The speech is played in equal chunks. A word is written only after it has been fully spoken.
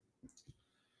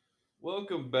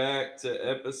Welcome back to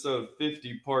episode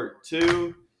 50, part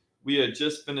 2. We had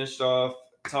just finished off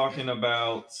talking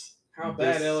about How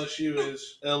bad this LSU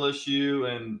is. LSU,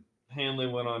 and Hanley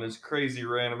went on his crazy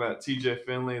rant about TJ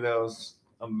Finley. That was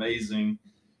amazing.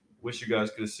 Wish you guys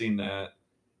could have seen that.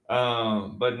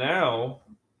 But now,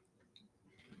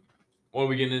 what are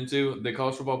we getting into? The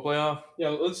college football playoff? Yeah,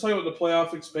 let's talk about the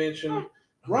playoff expansion.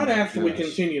 Right after we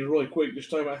continue, really quick,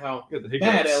 just talk about how Got the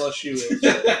bad hiccups. LSU is.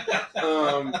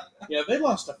 Yeah, they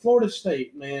lost to Florida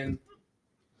State, man.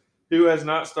 Who has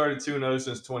not started 2-0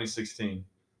 since 2016?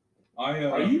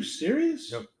 Are you serious?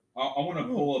 Yep. I want to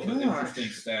pull up an gosh. interesting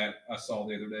stat I saw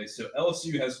the other day. So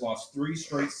LSU has lost 3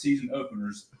 straight season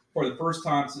openers for the first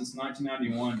time since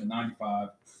 1991 to 95.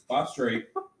 5 straight.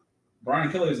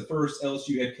 Brian Kelly is the first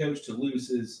LSU head coach to lose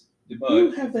his Who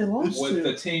debut have they lost with to?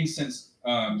 the team since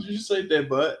Did you say dead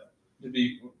butt? to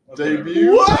be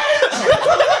Debut?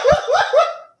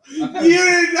 You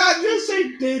did not just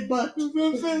say dead butt.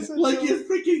 Like you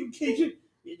freaking Cajun.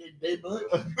 You did dead butt?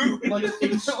 Like,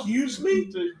 excuse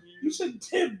me? You said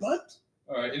dead butt?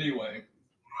 All right. Anyway,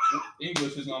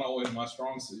 English is not always my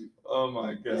strong suit. Oh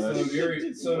my god.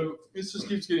 So This just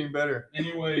keeps getting better.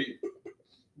 anyway,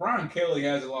 Brian Kelly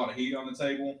has a lot of heat on the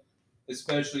table,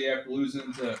 especially after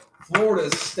losing to Florida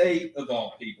State of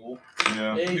all people.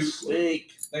 Yeah. They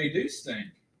stink. They do stink.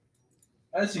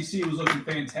 SEC was looking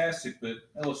fantastic, but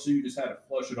LSU just had to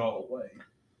flush it all away.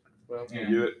 Well, Yeah.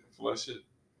 Do it. Flush it.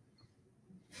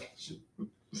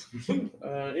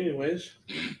 anyways,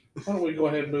 why don't we go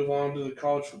ahead and move on to the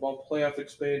college football playoff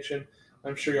expansion?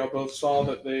 I'm sure y'all both saw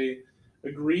that they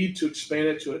agreed to expand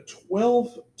it to a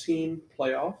 12-team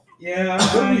playoff. Yeah.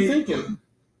 What are you thinking?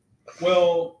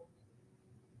 Well,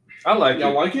 I like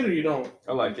Y'all it. like it or you don't?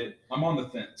 I like it. I'm on the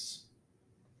fence.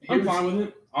 I'm fine with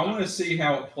it. I want to see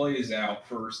how it plays out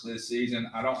first this season.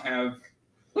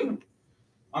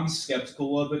 I'm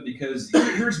skeptical of it because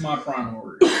here's my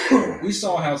priority. We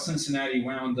saw how Cincinnati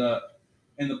wound up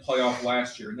in the playoff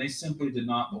last year, and they simply did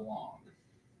not belong.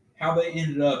 How they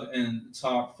ended up in the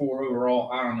top 4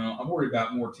 overall, I don't know. I'm worried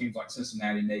about more teams like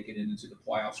Cincinnati making it into the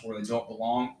playoffs where they don't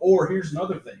belong. Or here's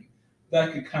another thing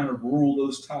that could kind of rule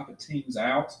those type of teams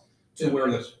out to where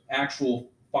the actual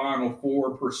Final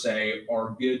 4 per se are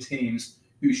good teams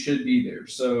who should be there.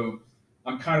 So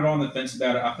I'm kind of on the fence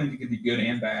about it. I think it could be good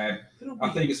and bad. I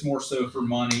think it's more so for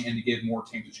money and to give more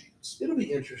teams a chance. It'll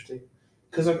be interesting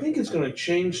because I think it's going to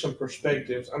change some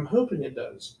perspectives. I'm hoping it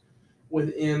does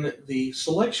within the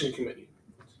selection committee.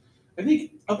 I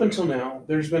think up until now,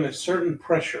 there's been a certain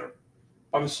pressure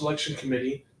by the selection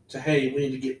committee to, hey, we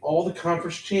need to get all the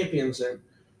conference champions in.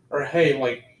 Or, hey,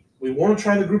 like, we want to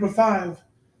try the group of 5.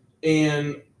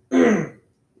 And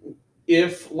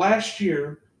if last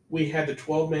year we had the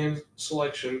 12-man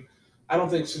selection, I don't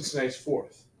think Cincinnati's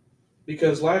 4th.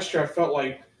 Because last year I felt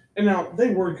like, and now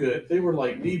they were good. They were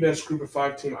like the best group of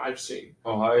 5 team I've seen.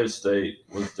 Ohio State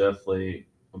was definitely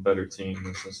a better team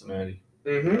than Cincinnati.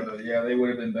 Mm-hmm. Yeah, they would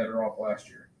have been better off last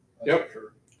year. That's Yep. for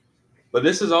sure. But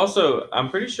this is also, I'm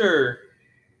pretty sure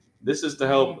this is to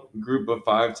help group of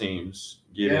 5 teams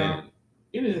get Yeah.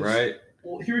 It is. in, right?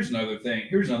 Well, here's another thing.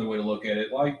 Here's another way to look at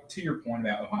it. Like, to your point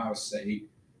about Ohio State,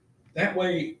 that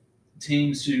way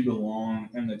teams who belong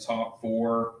in the top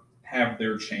 4 have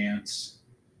their chance.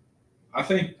 I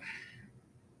think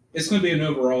it's going to be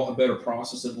a better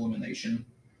process of elimination.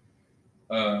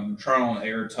 Trial and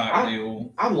error type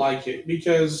deal. I like it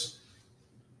because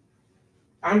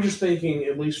I'm just thinking,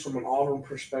 at least from an Auburn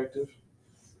perspective,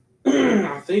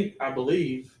 I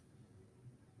believe,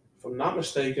 if I'm not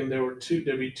mistaken, there'd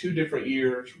be 2 different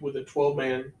years with a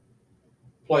 12-man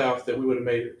playoff that we would have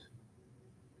made it.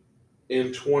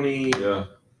 In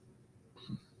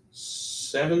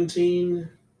 2017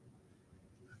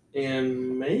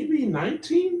 and maybe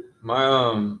 19.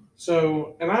 My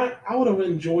So, and I would have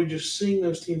enjoyed just seeing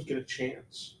those teams get a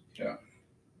chance.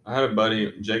 I had a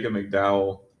buddy, Jacob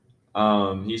McDowell.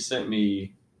 He sent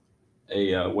me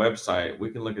a website. We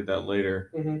can look at that later.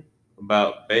 Mhm.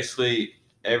 About basically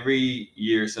every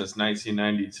year since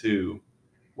 1992,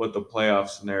 what the playoff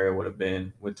scenario would have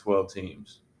been with 12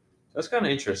 teams. That's kind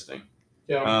of interesting.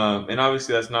 Yeah. And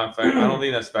obviously that's not I don't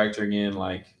think that's factoring in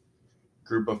like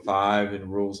group of 5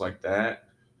 and rules like that.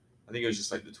 I think it was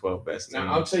just like the 12 best teams.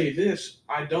 Now, I'll tell you this.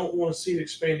 I don't want to see it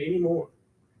expand anymore.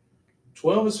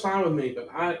 12 is fine with me, but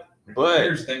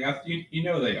Here's the thing. You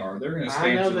know they are. They're going to I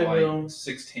stay know to they like will.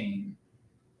 16.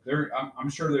 I'm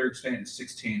sure they're expanding to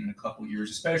 16 in a couple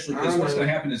years, especially I because what's know. going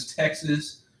to happen is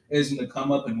Texas is going to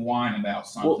come up and whine about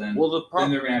something. well the then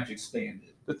they're going to have to expand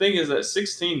it. The thing is that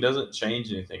 16 doesn't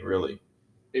change anything really.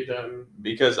 It doesn't.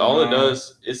 because all it No.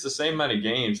 does, it's the same amount of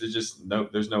games. It's just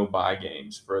there's no bye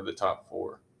games for the top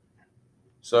 4.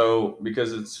 So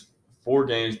because it's 4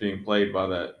 games being played by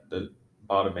the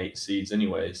bottom 8 seeds,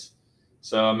 anyways.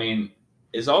 So I mean,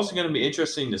 it's also going to be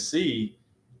interesting to see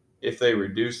if they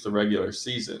reduce the regular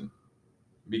season,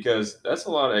 because that's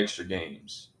a lot of extra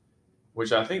games,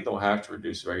 which I think they'll have to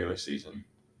reduce the regular season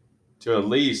to at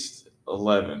least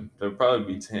 11. There'll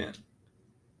probably be 10.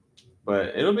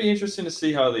 But it'll be interesting to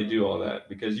see how they do all that,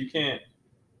 because you can't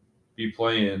be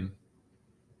playing,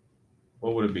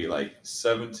 what would it be, like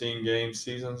 17 game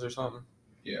seasons or something?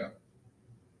 Yeah,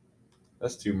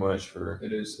 That's too much for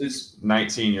it is. It's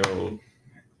 19-year-old.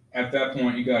 at that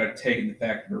point you got to take the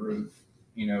factor of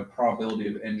probability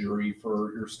of injury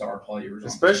for your star players, on the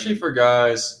Especially team. for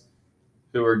guys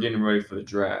who are getting ready for the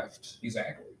draft.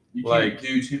 Exactly. You Like, can't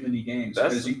do too many games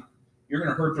that's- because you're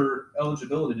going to hurt their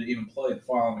eligibility to even play the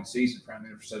following season for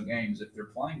 100 or so games if they're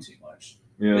playing too much.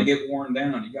 Yeah. They get worn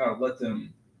down. You got to let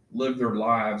them live their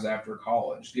lives after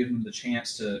college. Give them the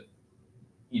chance to,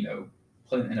 play in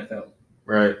the NFL.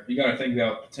 Right. You got to think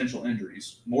about potential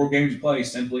injuries. More games you play,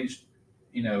 simply,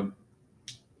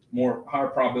 more higher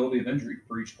probability of injury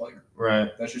for each player. Right.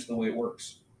 That's just the way it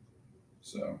works.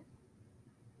 So,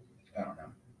 I don't know.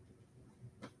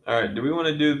 All right. Do we want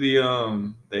to do the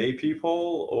AP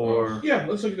poll or? Yeah,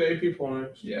 let's look at the AP poll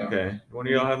next. Yeah, Okay. One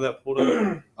of y'all have that pulled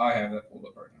up? I have that pulled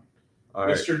up right now. All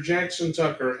right. Mr. Jackson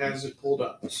Tucker has it pulled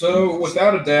up. So,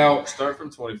 without a doubt, Start from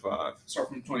 25. start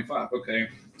from 25. Okay.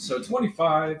 So,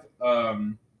 25.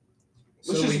 Why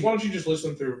don't you just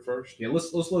listen through it first? Yeah,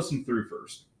 let's listen through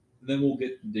first. Then we'll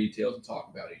get the details and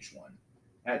talk about each one.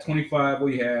 At 25,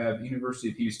 we have University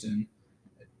of Houston.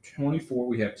 At 24,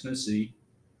 we have Tennessee.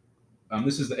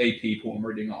 This is the AP poll I'm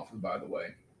reading off of, by the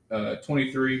way.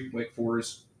 23, Wake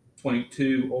Forest.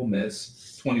 22, Ole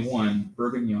Miss. 21,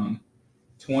 Brigham Young.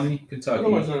 20, Kentucky.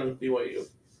 Otherwise known as BYU.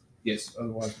 Yes,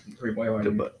 otherwise, BYU.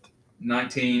 Good butt.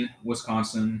 19,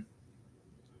 Wisconsin.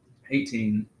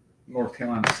 18, North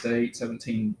Carolina State.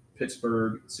 17,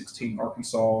 Pittsburgh. 16,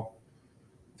 Arkansas.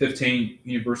 15,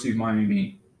 University of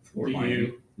Miami. Florida, The Miami.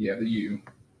 U. Yeah, the U.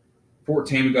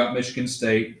 14, we got Michigan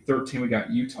State. 13, we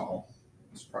got Utah.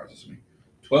 That surprises me.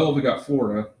 12, we got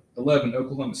Florida. 11,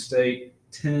 Oklahoma State.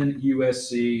 10,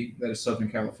 USC. That is Southern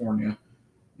California.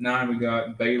 9, we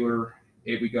got Baylor.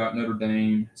 8, we got Notre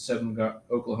Dame. 7, we got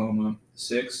Oklahoma.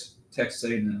 6, Texas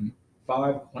A&M.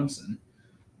 5, Clemson.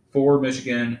 4,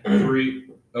 Michigan. 3,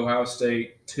 Ohio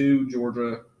State. 2,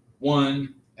 Georgia.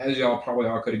 1, as y'all probably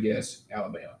all could have guessed,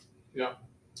 Alabama. Yeah.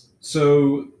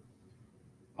 So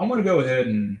I'm going to go ahead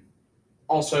and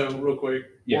Also, real quick,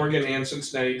 Yeah. Oregon and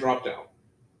Cincinnati dropped out.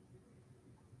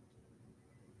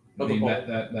 I Of the mean, poll.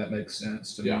 that makes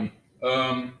sense to Yeah. me.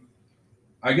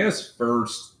 I guess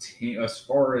first, as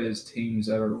far as teams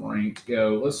that are ranked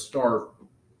go, let's start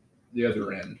the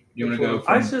other end. You want to go?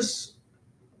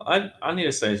 I need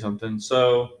to say something.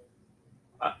 So,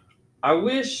 I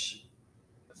wish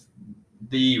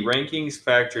the rankings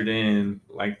factored in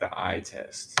like the eye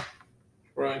test.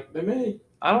 Right. They may.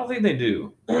 I don't think they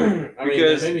do, I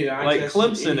because mean, maybe the eye like test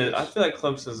Clemson is. idiots. I feel like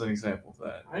Clemson's an example of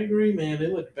that. I agree, man. They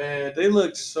look bad. They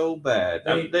looked so bad.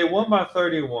 They- They won by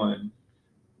 31.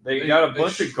 They got a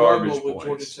bunch of garbage struggled with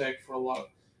points. Georgia Tech for a lot,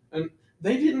 and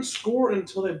they didn't score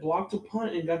until they blocked a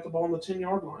punt and got the ball on the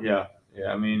 10-yard line. Yeah.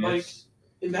 I mean, Like, it's,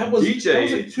 and that was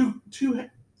DJ like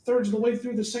two-thirds of the way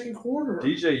through the second quarter.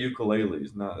 DJ Ukulele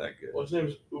is not that good. Well, his name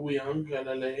is Uyang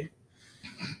Galele.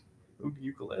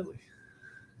 Ukulele.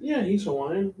 Yeah, he's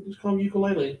Hawaiian. Just call him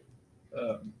Ukulele.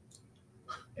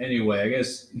 Anyway, I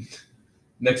guess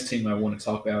next team I want to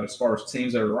talk about as far as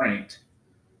teams that are ranked,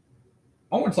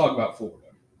 I want to talk about Florida.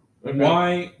 Okay.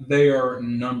 Why they are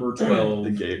number 12.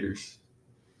 The Gators.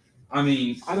 I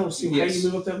mean, I don't see Yes. how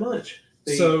you move up that much.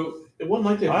 so It wasn't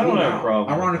like they I don't blew have a out.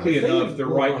 problem. ironically They enough, they're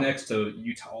blew right out. next to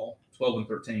Utah, 12 and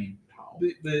 13. Wow.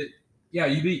 But yeah,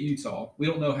 you beat Utah. We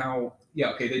don't know how.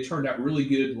 Yeah, okay, they turned out really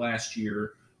good last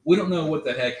year. We don't know what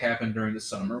the heck happened during the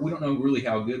summer. We don't know really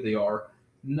how good they are.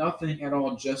 Nothing at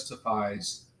all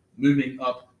justifies moving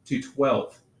up to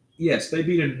 12th. Yes, they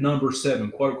beat a number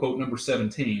 7, quote unquote number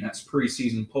 17. That's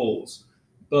preseason polls.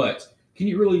 But can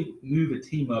you really move a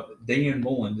team up that Dan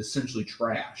Mullen essentially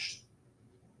trashed?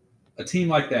 A team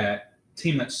like that,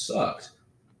 team that sucked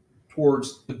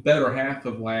towards the better half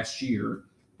of last year,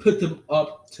 put them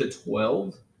up to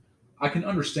 12. I can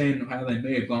understand how they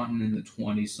may have gotten in the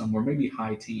 20s somewhere, maybe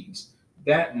high teens.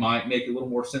 That might make a little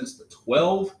more sense. But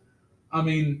 12, I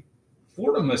mean,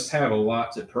 Florida must have a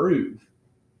lot to prove.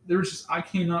 I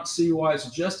cannot see why it's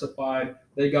justified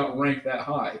they got ranked that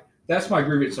high. That's my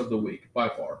grievance of the week by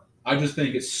far. I just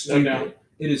think it's No stupid. doubt.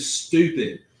 It is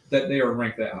stupid that they are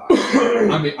ranked that high.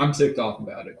 I mean, I'm ticked off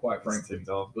about it, quite frankly. Ticked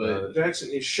off But- about it.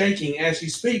 Jackson is shaking as he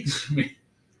speaks.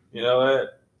 You know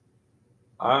what?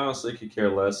 I honestly could care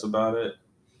less about it.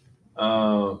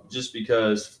 Just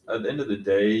because at the end of the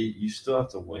day, you still have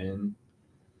to win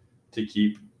to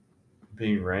keep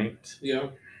being ranked. Yeah.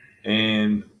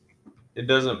 And it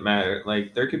doesn't matter.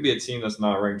 Like, there could be a team that's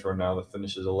not ranked right now that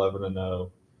finishes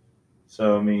 11-0.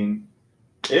 So, I mean,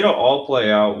 it'll all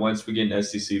play out once we get in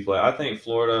SEC play. I think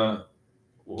Florida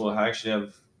will actually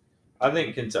have – I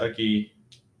think Kentucky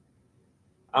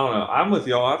 – I don't know. I'm with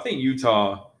y'all. I think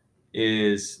Utah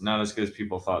is not as good as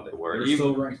people thought they were. They're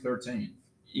still ranked 13th.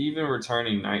 Even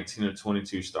returning 19 or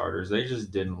 22 starters, they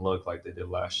just didn't look like they did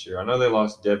last year. I know they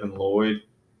lost Devin Lloyd,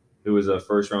 who was a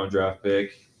first-round draft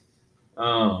pick,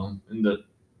 and the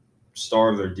star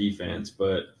of their defense.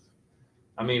 But,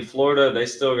 I mean, Florida, they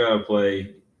still got to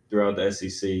play throughout the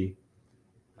SEC.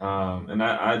 And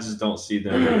I just don't see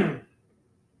them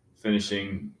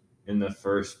finishing in the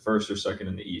first or second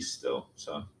in the East still.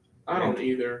 So I don't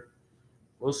either.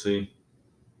 we'll see.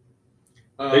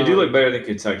 They do look better than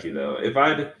Kentucky, though. If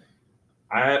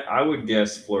I would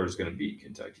guess Florida's going to beat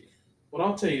Kentucky. What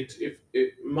I'll tell you,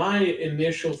 if my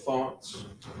initial thoughts,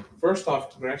 first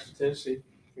off, congrats to Tennessee.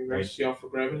 Congrats to y'all for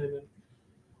grabbing it.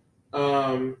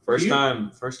 First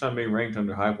time being ranked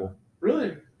under Heupel.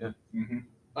 Really? Yeah.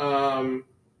 Mm-hmm.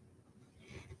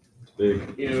 It's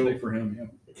big. You know, Big for him, yeah.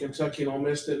 Kentucky and Ole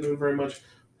Miss didn't move very much.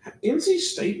 NC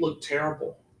State looked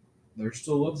terrible. They're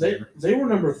still up They there. they were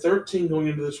number 13 going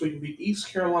into this week and beat East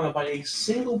Carolina by a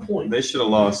single point. They should have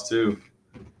lost too.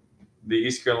 The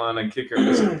East Carolina kicker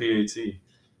missed the PAT.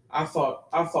 I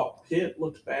thought Pitt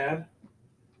looked bad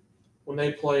when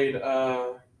they played.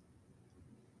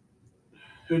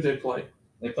 Who'd they play?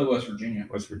 They play West Virginia.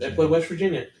 West They Virginia. played West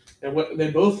Virginia, and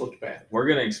they both looked bad. We're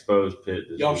gonna expose Pitt.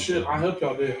 This Y'all week. should. I hope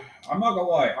y'all do. I'm not gonna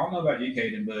lie. I don't know about you,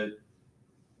 Caden, but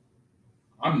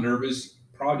I'm nervous.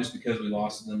 Probably just because we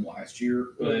lost to them last year.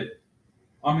 But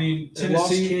I mean, They lost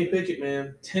Tennessee. Kenny Pickett,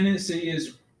 man. Tennessee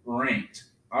is ranked.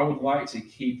 I would like to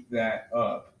keep that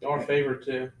up. Y'all are favorite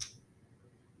too.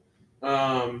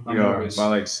 I'm We are nervous. by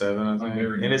like 7, I think.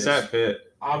 very And it's nervous. at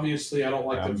Pitt. Obviously, I don't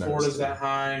like Yeah, I'm that nervous Florida's too. that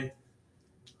high.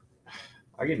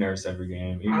 I get nervous every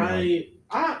game. Even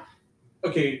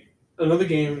Okay, another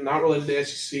game not related to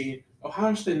SEC.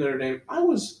 Ohio State Notre Dame. I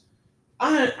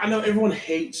know everyone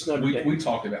hates Notre Dame. We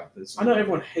talked about this. I know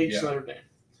everyone hates Yeah. Notre Dame.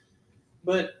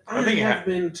 But I, I think it have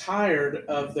been tired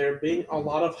of there being a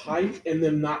lot of hype and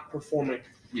them not performing.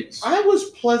 Yes. I was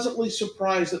pleasantly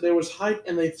surprised that there was hype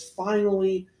and they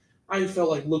finally, I felt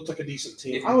like, looked like a decent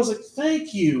team. I was like,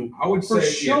 thank you I would for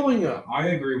say showing up. I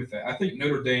agree with that. I think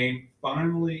Notre Dame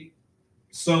finally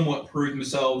somewhat proved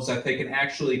themselves that they can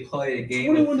actually play a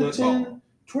game of 21 to football. 10,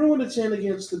 21 to 10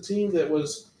 against the team that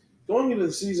was going into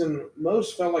the season.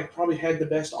 Most felt like probably had the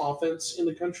best offense in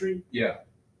the country. Yeah.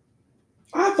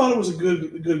 I thought it was a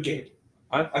good game.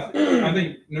 I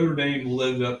think Notre Dame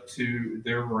lived up to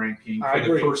their ranking I for the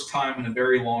agree. first time in a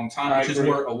very long time, I which is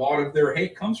agree. where a lot of their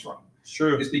hate comes from. It's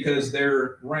true. It's because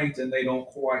they're ranked and they don't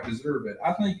quite deserve it.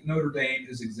 I think Notre Dame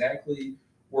is exactly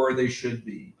where they should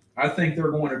be. I think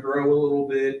they're going to grow a little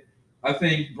bit. I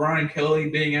think Brian Kelly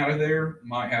being out of there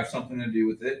might have something to do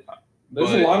with it. There's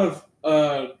But- a lot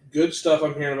of good stuff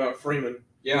I'm hearing about Freeman.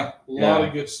 Yeah, A lot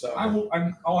of good stuff.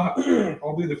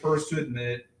 I'll be the first to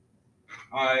admit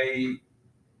I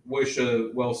wish a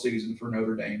well season for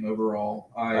Notre Dame overall.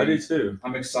 I do too.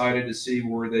 I'm excited to see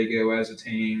where they go as a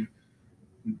team,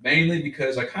 mainly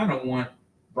because I kind of want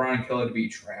Brian Kelly to be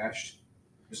trashed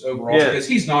just overall Yeah. because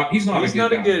he's not He's a good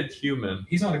not a guy. good human.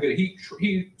 He's not a good. He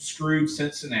screwed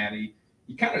Cincinnati.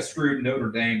 He kind of screwed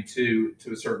Notre Dame too,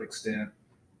 to a certain extent.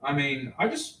 I mean, I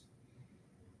just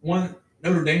want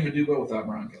Notre Dame to do well without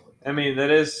Brian Kelly. I mean,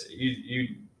 that is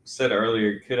you said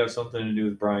earlier it could have something to do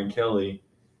with Brian Kelly.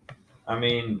 I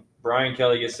mean, Brian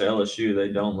Kelly gets to LSU, they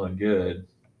don't look good.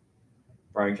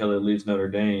 Brian Kelly leaves Notre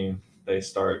Dame, they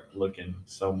start looking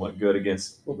somewhat good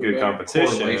against A little bit good better.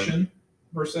 competition. Correlation,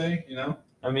 per se, you know.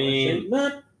 I I mean, think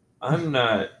not. I'm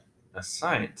not a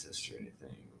scientist or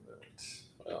anything, but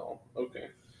Well, okay.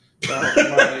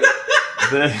 My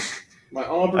the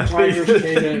Auburn I think Tigers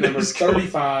came in at number it's going-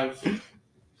 35.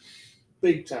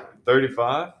 Big time.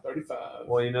 35. 35.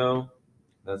 Well, you know,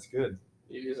 that's good.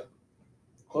 It is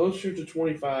closer to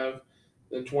 25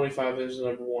 than 25 is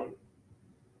number one.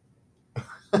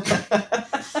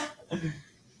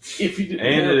 If you didn't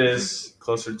And know. it is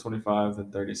closer to 25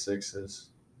 than 36 is.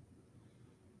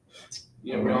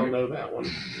 Yeah, we all know that one.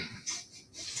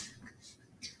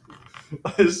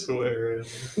 I swear.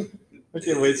 I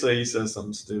can't wait till he says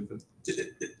something stupid.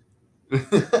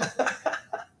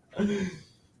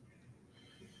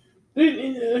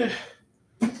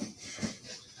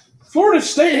 Florida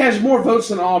State has more votes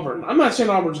than Auburn. I'm not saying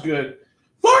Auburn's good.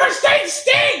 Florida State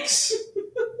stinks.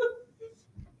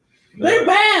 They're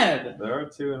bad. They are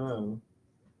 2-0.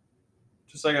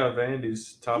 Just like how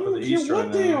Vandy's top I of don't the care East right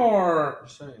what they now. are. I'm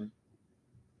saying.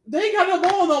 They got the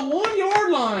ball on the 1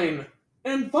 yard line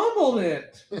and fumbled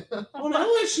it on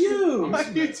LSU. Why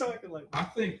are you talking like I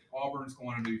think Auburn's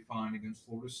going to do fine against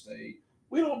Florida State.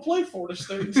 We don't play Florida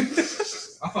State.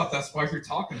 I thought that's why you're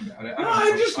talking about it. No,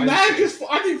 I'm just mad because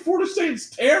I think Florida State's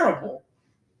terrible.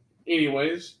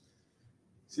 Anyways,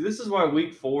 See, this is why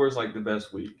week 4 is like the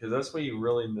best week because that's when you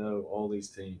really know all these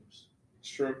teams. it's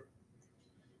true.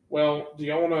 Well, do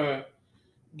y'all want to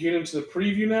get into the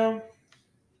preview now?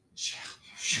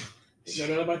 No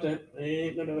doubt about that.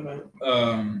 Ain't no doubt about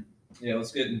it. Yeah,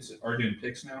 let's get into. Are we doing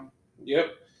picks now?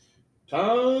 Yep.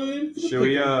 Time for the Should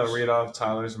we pick'ems. read off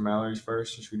Tyler's and Mallory's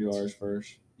first, or should we do ours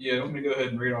first? Yeah, let me go ahead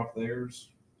and read off theirs.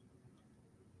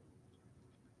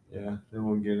 Yeah, then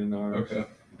we'll get into ours. Okay,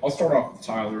 I'll start off with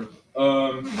Tyler.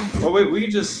 Well, wait, we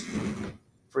can just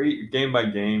for game by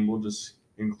game, we'll just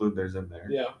include theirs in there.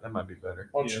 Yeah. That might be better.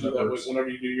 Why don't you Yeah, do that that works. whenever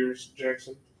you do yours,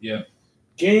 Jackson? Yeah.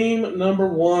 Game number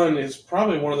 1 is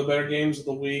probably one of the better games of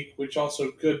the week, which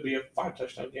also could be a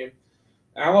 5-touchdown game.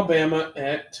 Alabama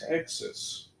at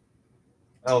Texas.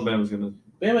 Alabama's gonna.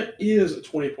 Bama is a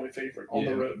 20-point favorite on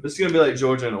the Yeah. road. This is gonna be like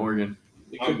Georgia and Oregon.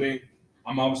 It could be.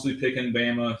 I'm obviously picking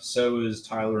Bama. So is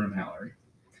Tyler and Mallory.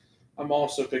 I'm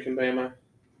also picking Bama.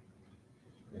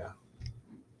 Yeah.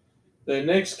 The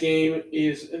next game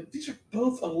is, and these are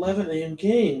both 11 a.m.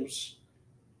 games.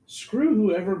 Screw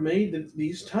whoever made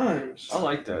these times. I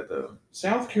like that though.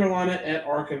 South Carolina at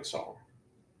Arkansas.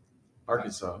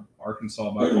 Arkansas.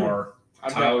 Arkansas by far.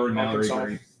 I've got Tyler and Mallory Arkansas.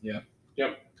 agree. Yeah.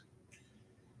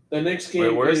 The next game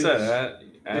Wait, where is that at?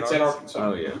 It's at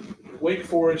Arkansas. Oh yeah. Wake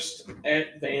Forest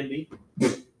at Vandy.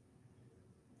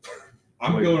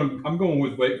 I'm going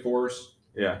with Wake Forest.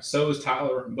 Yeah. So is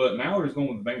Tyler, but Mallory's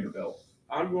going with Vanderbilt.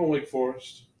 I'm going Wake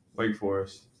Forest. Wake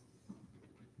Forest.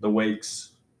 The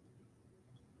Wakes.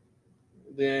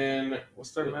 Then,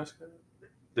 What's their mascot?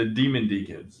 The Demon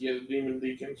Deacons. yeah, the Demon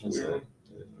Deacons. What's Weird. that?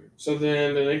 So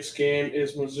then the next game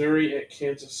is Missouri at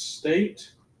Kansas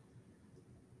State.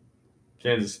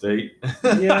 Kansas State.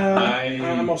 Yeah, I-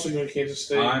 I'm also going Kansas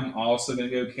State. I'm also going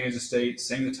to go Kansas State.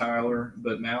 Same to Tyler,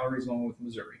 but Mallory's going with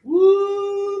Missouri.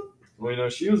 Woo! Well, you know,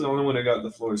 she was the only one that got the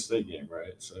Florida State game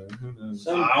right, so who knows?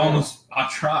 I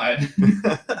tried.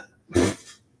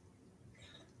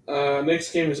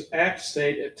 Next game is App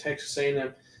State at Texas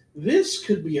A&M. This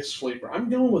could be a sleeper. I'm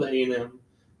going with A&M,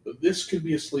 but this could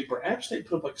be a sleeper. App State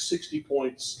put up like 60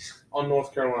 points on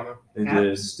North Carolina. They App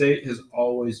did. State has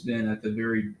always been at the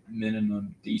very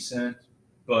minimum decent,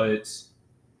 but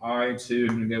I too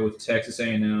am going to go with Texas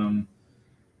A&M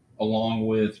along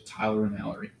with Tyler and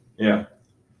Mallory. Yeah.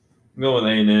 I'm going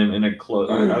with A&M in a close.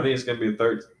 I think it's going to be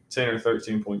a 10 or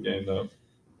 13 point game, though.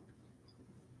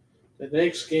 The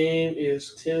next game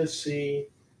is Tennessee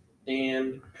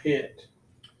and Pitt.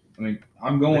 I mean,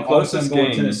 I'm going. The closest I'm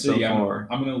going game Tennessee. so far.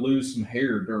 I'm going to lose some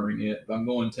hair during it, but I'm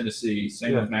going Tennessee.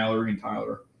 Same Yeah. with Mallory and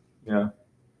Tyler.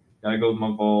 Gotta go with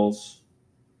my Vols.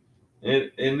 And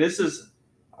this is,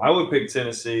 I would pick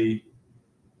Tennessee,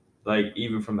 like,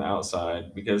 even from the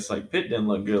outside, because, like, Pitt didn't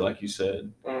look good, like you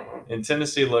said. And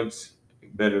Tennessee looks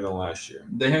better than last year.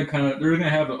 They had they're going to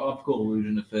have an optical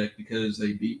illusion effect because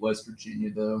they beat West Virginia,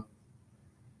 though.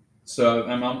 So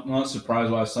I'm not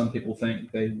surprised why some people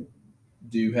think they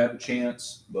do have a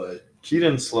chance, but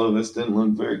Keaton Slovis didn't look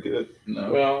very good.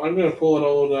 no. Well, I'm going to pull an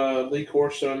old Lee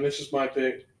Corso, and this is my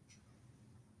pick.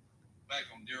 Back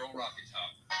on dear old Rocky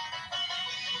Top.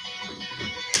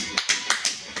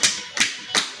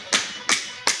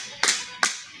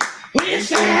 We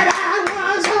said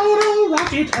I was on a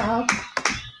rocky top.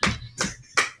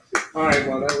 All right,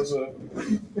 well, that was a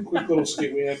quick little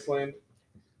skit we had planned.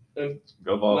 And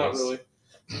Go Vols. not really.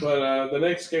 But the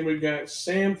next game we've got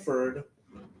Samford,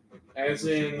 as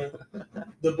in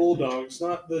the Bulldogs,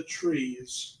 not the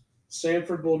trees.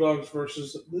 Samford Bulldogs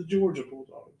versus the Georgia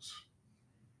Bulldogs.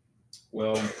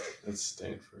 Well, That's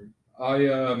Stanford. I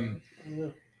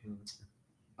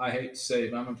hate to say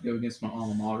it, but I'm going to go against my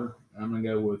alma mater. I'm going to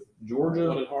go with What Georgia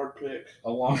a hard pick.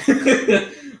 along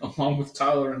with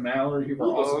Tyler and Mallory, who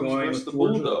are also going versus with the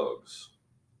Georgia. Bulldogs.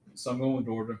 So I'm going with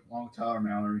Georgia along with Tyler and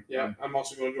Mallory. Yeah, I'm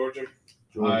also going Georgia.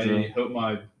 Georgia. I hope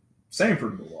my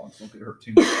Samford Bulldogs don't get hurt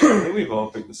too much. I think we've all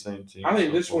picked the same team. I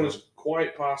think so this one far, is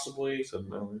quite possibly except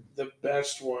Mallory. the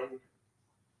best one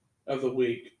of the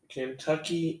week.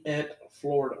 Kentucky at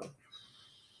Florida.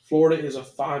 Florida is a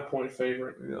 5-point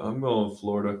favorite. Yeah, I'm going with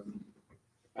Florida.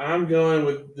 I'm going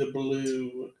with the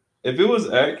blue. If it was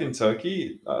at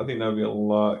Kentucky, I think that'd be a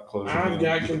lot closer. I've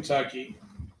now. got Kentucky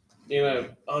in an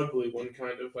ugly one,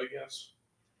 kind of, I guess.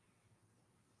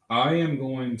 I am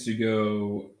going to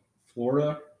go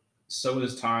Florida. So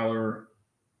is Tyler.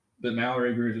 But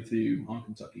Mallory agrees with you on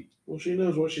Kentucky. Well, she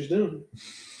knows what she's doing.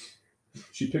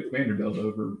 She picked Vanderbilt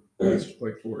over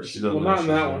Wake Forest. She doesn't Well,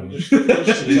 know not what in she's that one. doing.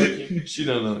 Just Kentucky. She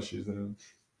doesn't know what she's doing.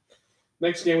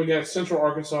 Next game, we got Central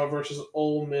Arkansas versus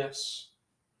Ole Miss.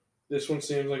 This one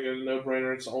seems like a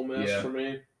no-brainer. It's Ole Miss Yeah. for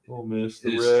me. Ole Miss, the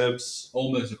It's- Rebs.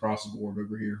 Ole Miss across the board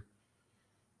over here.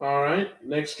 All right.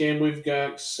 Next game, we've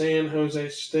got San Jose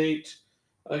State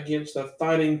against the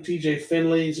Fighting TJ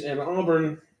Finleys and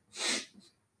Auburn.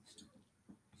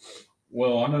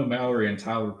 Well, I know Mallory and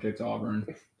Tyler picked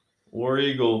Auburn. War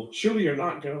Eagle. Surely you're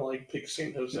not gonna pick San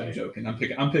I'm Jose. joking. I'm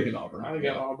picking Auburn. I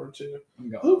got Auburn too. I'm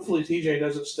going. Hopefully TJ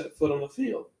doesn't step foot on the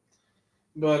field.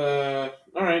 But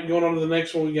all right, going on to the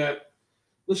next one, we got.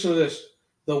 Listen to this: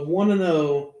 the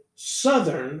 1-0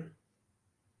 Southern,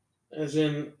 as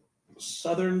in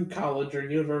Southern College or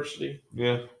University,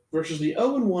 Yeah. versus the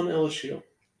 0-1 LSU.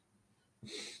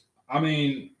 I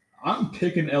mean, I'm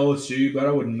picking LSU, but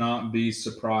I would not be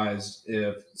surprised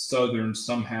if Southern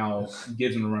somehow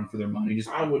gives them a run for their money. Just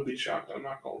I would be shocked. I'm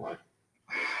not gonna lie.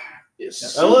 It's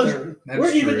That's Southern. true.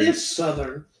 Where even True. is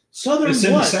Southern? Southern it's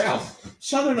in what? the South.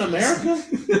 Southern America?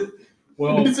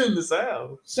 Well, It's in the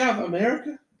South. South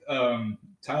America?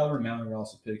 Tyler and Mallory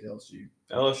also picked LSU.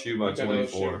 LSU by I got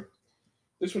 24. LSU.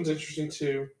 This one's interesting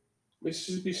too.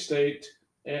 Mississippi State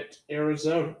at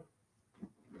Arizona.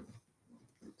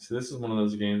 See, this is one of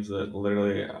those games that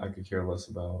literally I could care less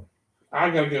about. I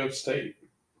gotta go with State.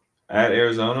 At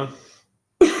Arizona?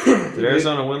 Did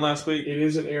Arizona win last week? It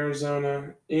is at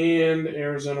Arizona, and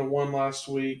Arizona won last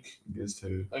week Gets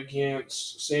two.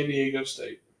 against San Diego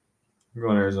State. I'm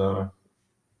going Arizona.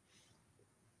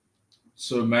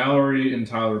 So Mallory and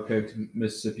Tyler picked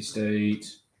Mississippi State.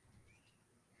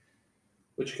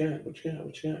 What you got? What you got?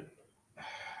 What you got?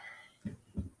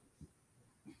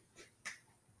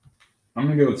 I'm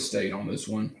gonna go with State on this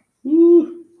one.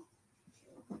 Woo.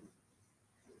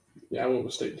 Yeah, I went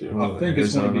with State too. Oh, I think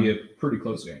it's going to Arizona. be a pretty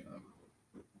close game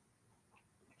though.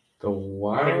 The I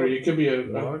Wild. agree. It could be a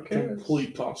Wildcats?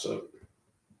 complete toss-up.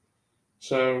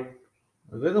 So,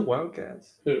 Are they the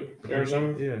Wildcats? who?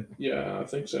 Arizona? Yeah. Yeah, I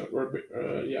think so. Or,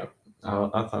 yeah, I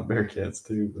thought Bearcats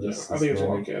too. But yeah. that's I think it's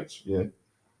wrong. Wildcats.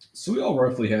 So we all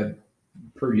roughly had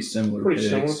pretty similar Pretty picks.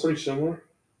 similar. Pretty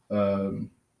similar.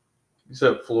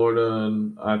 Except Florida,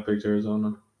 and I picked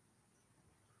Arizona.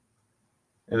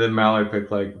 And then Mallory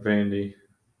picked like Vandy.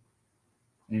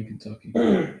 In Kentucky.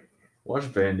 Watch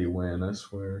Vandy win, I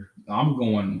swear. I'm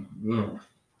going.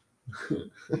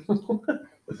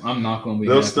 I'm not going to be.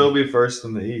 They'll happy. still be first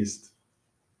in the East.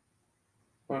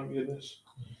 My goodness.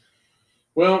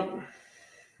 Well,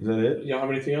 Is that it? y'all have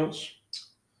anything else?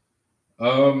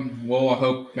 Well, I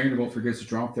hope Vanderbilt forgets to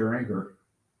drop their anchor.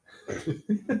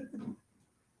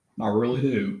 I really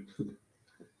do.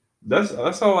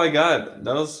 That's all I got.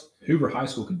 That was Hoover High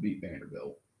School could beat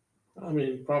Vanderbilt. I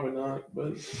mean, probably not,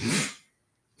 but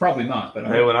Probably not, but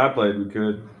hey. When I played, we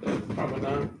could. probably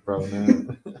not. Probably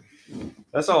not.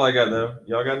 That's all I got though.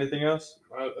 Y'all got anything else?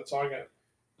 That's all I got.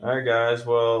 All right, guys.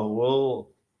 Well, we'll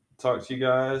talk to you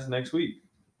guys next week.